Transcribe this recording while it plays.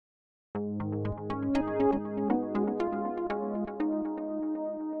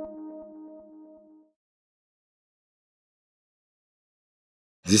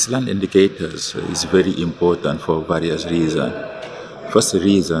This land indicators is very important for various reasons. First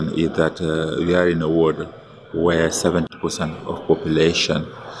reason is that we are in a world where 70% of population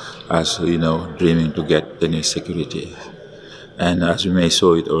is, dreaming to get tenure security. And as you may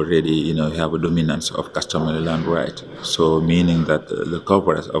saw it already, we have a dominance of customary land right. So meaning that the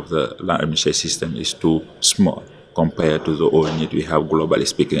coverage of the land administration system is too small compared to the old need we have globally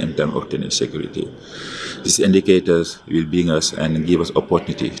speaking in terms of tenure security. These indicators will bring us and give us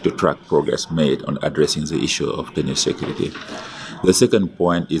opportunity to track progress made on addressing the issue of tenure security. The second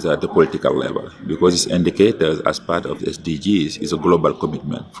point is at the political level, because these indicators as part of the SDGs is a global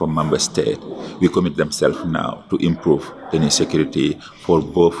commitment from member states. We commit themselves now to improve tenure security for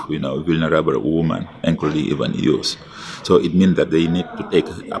both vulnerable women, including even youth. So it means that they need to take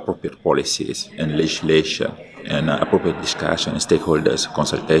appropriate policies and legislation and appropriate discussion, stakeholders,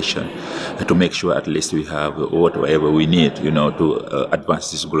 consultation, to make sure at least we have whatever we need, to advance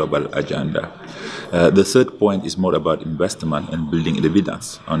this global agenda. The third point is more about investment and building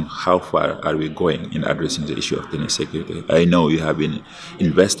evidence on how far are we going in addressing the issue of tenure security. I know you have been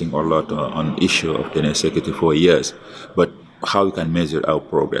investing a lot on issue of tenure security for years, but how we can measure our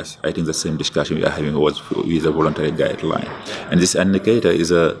progress. I think the same discussion we are having was with a voluntary guideline. And this indicator is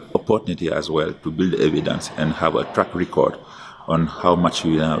an opportunity as well to build evidence and have a track record on how much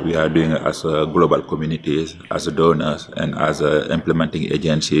we are doing as global communities, as donors, and as implementing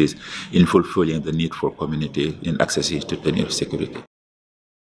agencies in fulfilling the need for community in accessing to tenure security.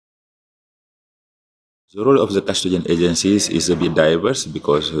 The role of the custodian agencies is a bit diverse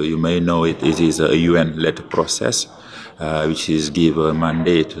because you may know it is a UN-led process, which is give a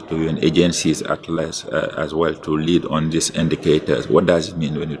mandate to UN agencies at least as well to lead on these indicators. What does it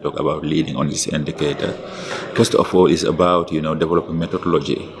mean when you talk about leading on this indicator? First of all, it's about developing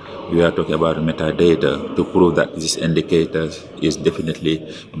methodology. We are talking about metadata to prove that this indicator is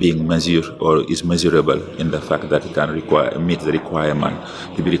definitely being measured or is measurable in the fact that it can meet the requirement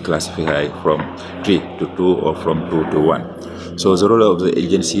to be reclassified from 3 to 2 or from 2 to 1. So the role of the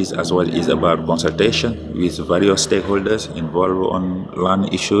agencies as well is about consultation with various stakeholders involved on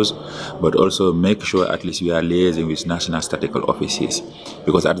land issues, but also make sure at least we are liaising with national statistical offices,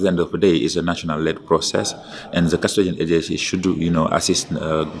 because at the end of the day it's a national-led process, and the custodian agency should assist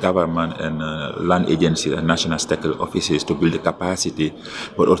government and land agencies and national statistical offices to build the capacity,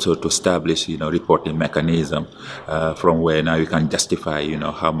 but also to establish reporting mechanism from where now you can justify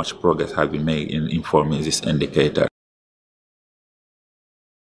how much progress has been made in informing this indicator.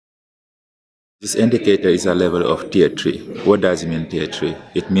 This indicator is a level of tier 3. What does it mean, tier 3?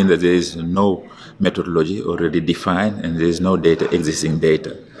 It means that there is no methodology already defined and there is no existing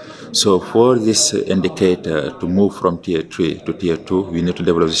data. So for this indicator to move from tier 3 to tier 2, we need to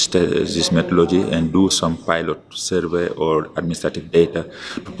develop this methodology and do some pilot survey or administrative data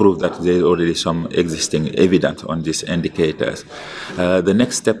to prove that there is already some existing evidence on these indicators. The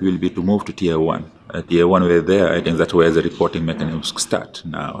next step will be to move to tier 1. Tier 1 we're there, I think that's where the reporting mechanisms start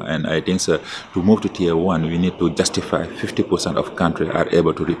now. And I think to move to tier 1, we need to justify 50% of countries are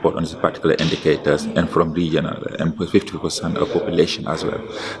able to report on these particular indicators, and from regional, and 50% of population as well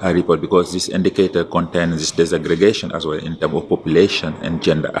report, because this indicator contains this disaggregation as well in terms of population and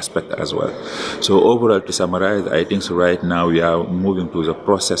gender aspect as well. So overall, to summarize, I think right now we are moving to the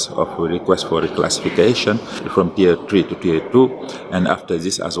process of request for reclassification from tier 3 to tier 2, and after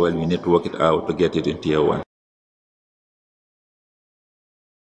this as well, we need to work it out to get it in tier 1.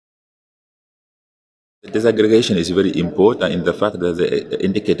 The disaggregation is very important in the fact that the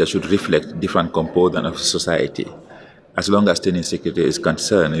indicator should reflect different components of society. As long as tenure security is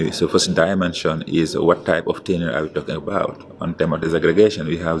concerned, the first dimension is what type of tenure are we talking about. On terms of disaggregation,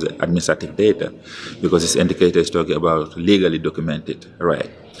 we have the administrative data, because this indicator is talking about legally documented right.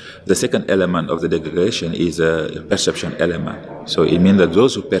 The second element of the disaggregation is a perception element. So it means that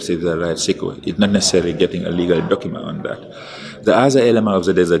those who perceive the right secure, it's not necessarily getting a legal document on that. The other element of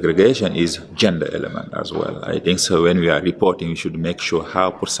the disaggregation is gender element as well. I think so when we are reporting, we should make sure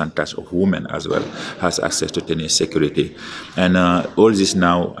how percentage of women as well has access to tenure security. And all this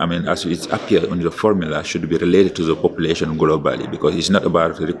now, as it appears on the formula, should be related to the population globally, because it's not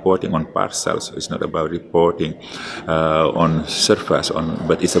about reporting on parcels, it's not about reporting on surface,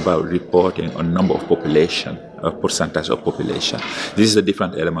 but it's about reporting on number of population, percentage of population. This is a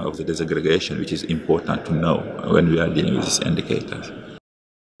different element of the disaggregation which is important to know when we are dealing with these indicators.